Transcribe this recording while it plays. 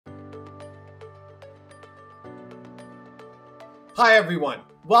Hi everyone,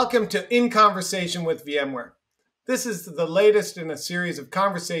 welcome to In Conversation with VMware. This is the latest in a series of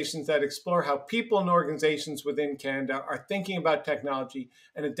conversations that explore how people and organizations within Canada are thinking about technology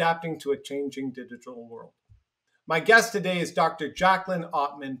and adapting to a changing digital world. My guest today is Dr. Jacqueline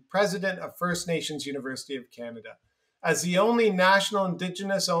Ottman, President of First Nations University of Canada. As the only national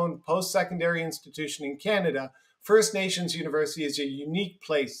Indigenous-owned post-secondary institution in Canada, First Nations University is a unique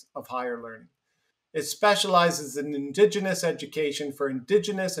place of higher learning. It specializes in Indigenous education for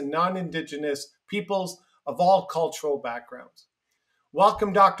Indigenous and non-Indigenous peoples of all cultural backgrounds.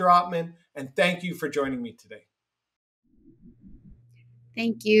 Welcome, Dr. Ottman, and thank you for joining me today.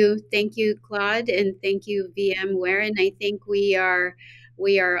 Thank you. Thank you, Claude, and thank you, VMware. And I think we are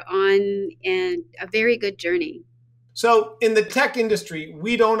on a very good journey. So, in the tech industry,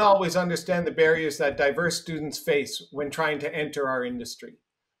 we don't always understand the barriers that diverse students face when trying to enter our industry.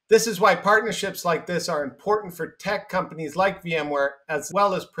 This is why partnerships like this are important for tech companies like VMware as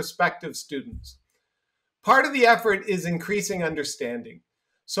well as prospective students. Part of the effort is increasing understanding.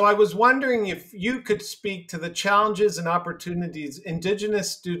 So I was wondering if you could speak to the challenges and opportunities Indigenous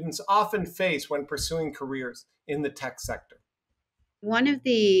students often face when pursuing careers in the tech sector. One of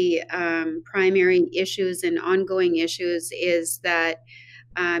the primary issues and ongoing issues is that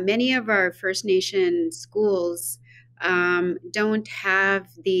many of our First Nation schools don't have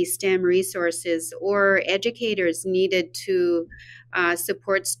the STEM resources or educators needed to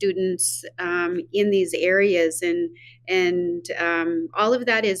support students in these areas, and all of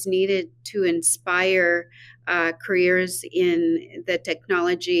that is needed to inspire careers in the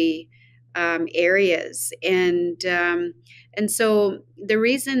technology areas, and so the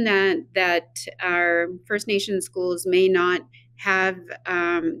reason that our First Nation schools may not have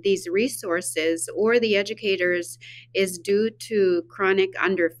these resources or the educators is due to chronic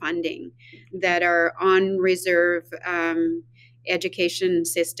underfunding that our on reserve education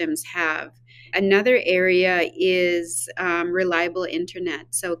systems have. Another area is reliable internet.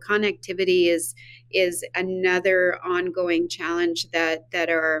 So connectivity is another ongoing challenge that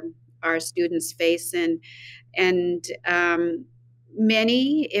our students face, and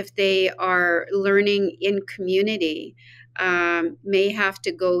many, if they are learning in community, may have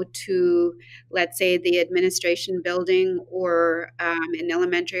to go to, let's say, the administration building or an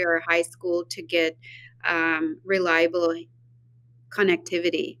elementary or high school to get reliable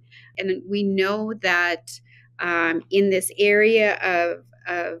connectivity. And we know that in this area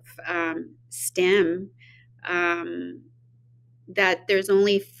of STEM, that there's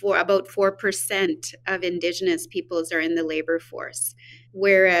only about 4% of Indigenous peoples are in the labor force,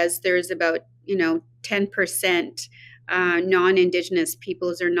 whereas there's about 10% non-Indigenous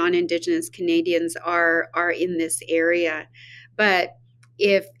peoples or non-Indigenous Canadians are in this area. But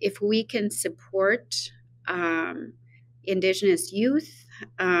if we can support Indigenous youth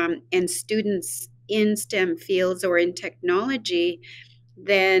and students in STEM fields or in technology,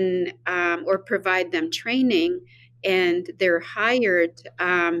 then or provide them training, and they're hired,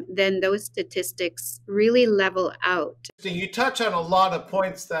 then those statistics really level out. You touch on a lot of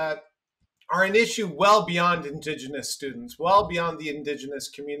points that are an issue well beyond Indigenous students, well beyond the Indigenous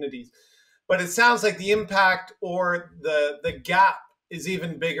communities. But it sounds like the impact or the gap is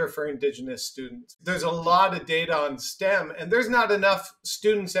even bigger for Indigenous students. There's a lot of data on STEM, and there's not enough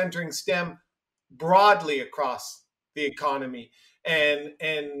students entering STEM broadly across the economy.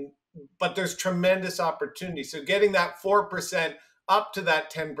 But there's tremendous opportunity. So getting that 4% up to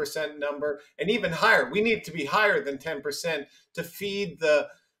that 10% number and even higher, we need to be higher than 10% to feed the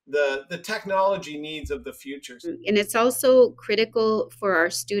technology needs of the future. And it's also critical for our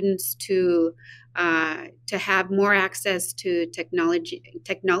students to have more access to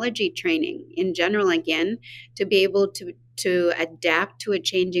technology training in general, again, to be able to adapt to a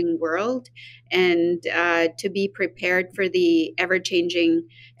changing world and to be prepared for the ever-changing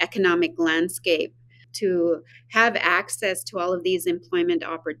economic landscape, to have access to all of these employment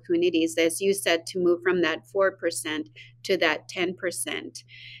opportunities, as you said, to move from that 4% to that 10%.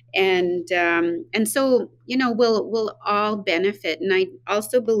 And so we'll all benefit. And I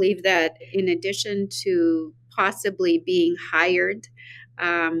also believe that in addition to possibly being hired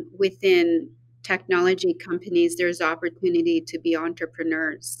within technology companies, there's opportunity to be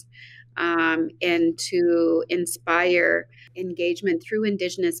entrepreneurs and to inspire engagement through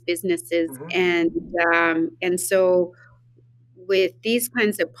Indigenous businesses. And so with these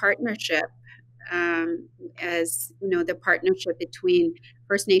kinds of partnership, as the partnership between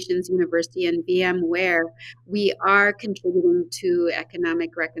First Nations University and VMware, we are contributing to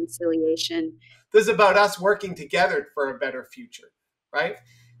economic reconciliation. This is about us working together for a better future, right?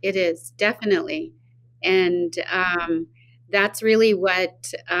 It is, definitely. And That's really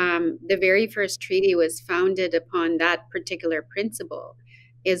what the very first treaty was founded upon, that particular principle,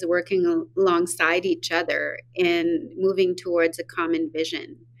 is working alongside each other and moving towards a common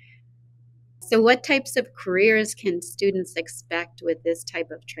vision. So, what types of careers can students expect with this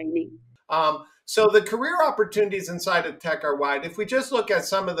type of training? So the career opportunities inside of tech are wide. If we just look at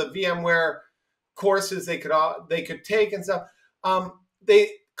some of the VMware courses they could take and stuff, they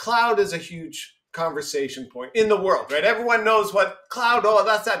cloud is a huge conversation point in the world, right? Everyone knows what cloud. Oh,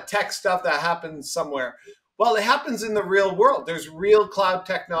 that's that tech stuff that happens somewhere. Well, it happens in the real world. There's real cloud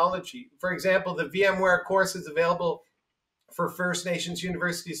technology. For example, the VMware course is available for First Nations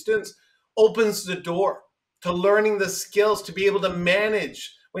University students, opens the door to learning the skills to be able to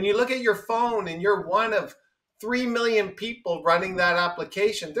manage. When you look at your phone and you're one of 3 million people running that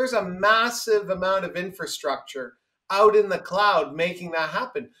application, there's a massive amount of infrastructure out in the cloud making that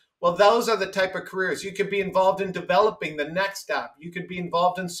happen. Well, those are the type of careers. You could be involved in developing the next app. You could be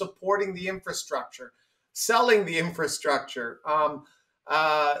involved in supporting the infrastructure, selling the infrastructure.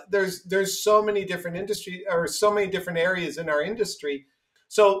 There's so many different industry or so many different areas in our industry.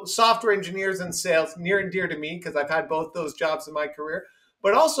 So software engineers and sales, near and dear to me because I've had both those jobs in my career,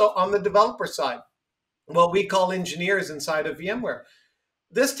 but also on the developer side, what we call engineers inside of VMware.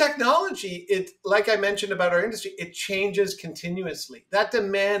 This technology, it, like I mentioned about our industry, it changes continuously. That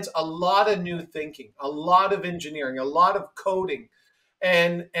demands a lot of new thinking, a lot of engineering, a lot of coding,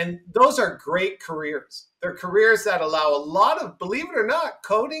 and those are great careers. They're careers that allow a lot of, believe it or not,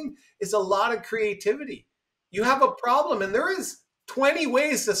 coding is a lot of creativity. You have a problem and there is 20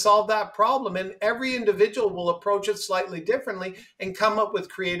 ways to solve that problem, and every individual will approach it slightly differently and come up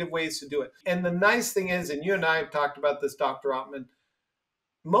with creative ways to do it. And the nice thing is, and you and I have talked about this, Dr. Ottman,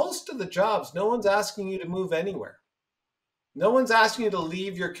 most of the jobs, no one's asking you to move anywhere. No one's asking you to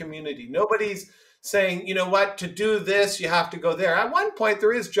leave your community. Nobody's saying, you know what, to do this, you have to go there. At one point,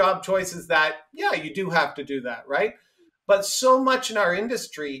 there is job choices that, yeah, you do have to do that, right? But so much in our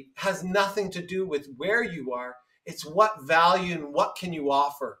industry has nothing to do with where you are. It's what value and what can you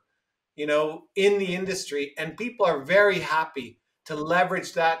offer, in the industry. And people are very happy to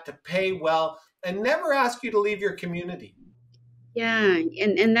leverage that, to pay well, and never ask you to leave your community. Yeah,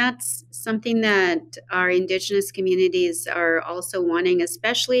 and that's something that our Indigenous communities are also wanting,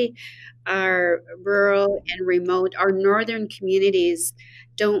 especially our rural and remote, our northern communities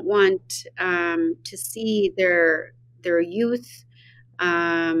don't want to see their youth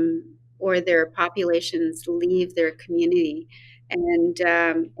or their populations leave their community. And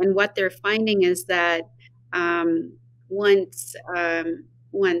what they're finding is that um, once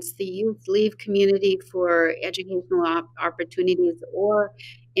once the youth leave community for educational opportunities or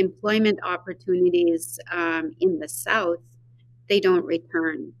employment opportunities in the South, they don't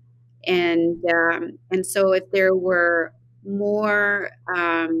return. And so if there were more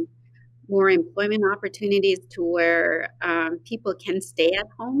more employment opportunities to where people can stay at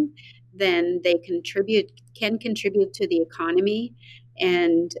home, then they can contribute to the economy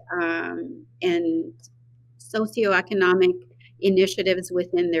and socioeconomic initiatives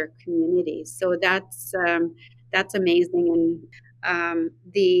within their communities. So that's amazing. And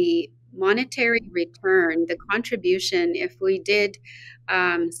the monetary return, the contribution, if we did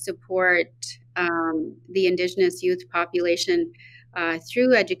support the Indigenous youth population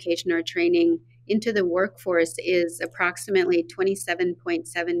through education or training into the workforce, is approximately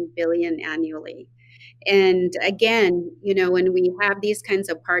 27.7 billion annually. And again, when we have these kinds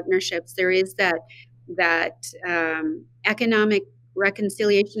of partnerships, there is that economic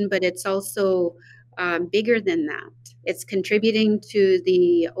reconciliation, but it's also bigger than that. It's contributing to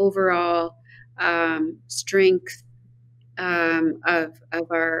the overall strength of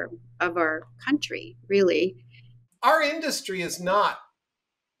our country, really. Our industry is not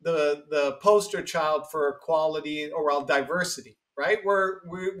the poster child for equality or well diversity, right?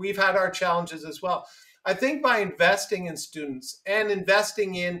 We've had our challenges as well. I think by investing in students and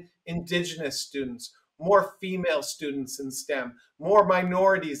investing in Indigenous students, more female students in STEM, more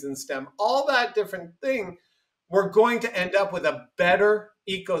minorities in STEM, all that different thing, we're going to end up with a better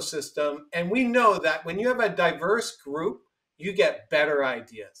ecosystem. And we know that when you have a diverse group, you get better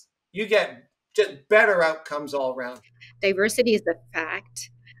ideas. You get just better outcomes all around. Diversity is a fact.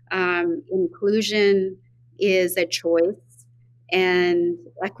 Inclusion is a choice, and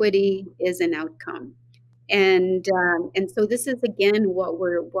equity is an outcome. And so this is again what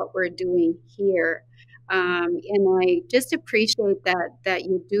we're doing here. And I just appreciate that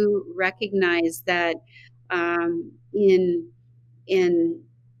you do recognize that in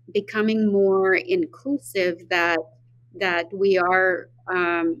becoming more inclusive, that we are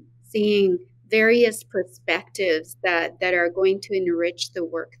seeing various perspectives that are going to enrich the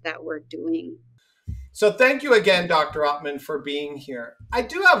work that we're doing. So thank you again, Dr. Ottman, for being here. I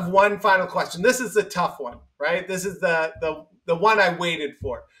do have one final question. This is the tough one, right? This is the one I waited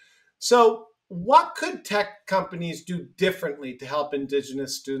for. So what could tech companies do differently to help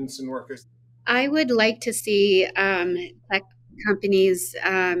Indigenous students and workers? I would like to see tech companies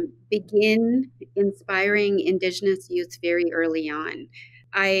begin inspiring Indigenous youth very early on.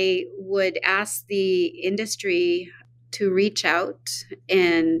 I would ask the industry to reach out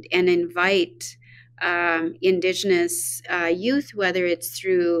and invite Indigenous youth, whether it's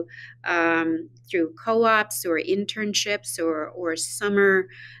through co-ops or internships or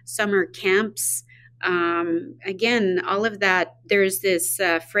summer camps. Again, all of that. There's this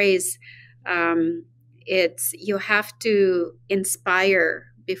phrase. It's you have to inspire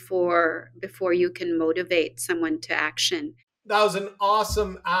before you can motivate someone to action. That was an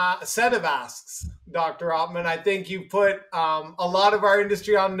awesome set of asks, Dr. Ottman. I think you put a lot of our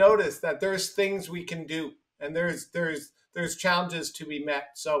industry on notice that there's things we can do and there's challenges to be met.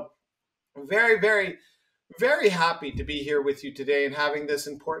 So very, very, very happy to be here with you today and having this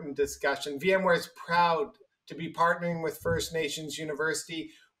important discussion. VMware is proud to be partnering with First Nations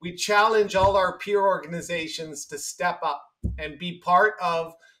University. We challenge all our peer organizations to step up and be part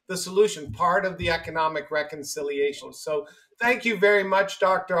of the solution, part of the economic reconciliation. So thank you very much,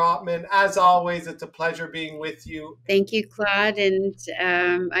 Dr. Ottman. As always, it's a pleasure being with you. Thank you, Claude. And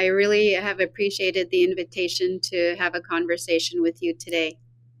I really have appreciated the invitation to have a conversation with you today.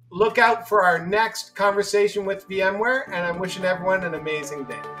 Look out for our next conversation with VMware, and I'm wishing everyone an amazing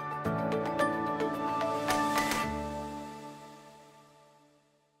day.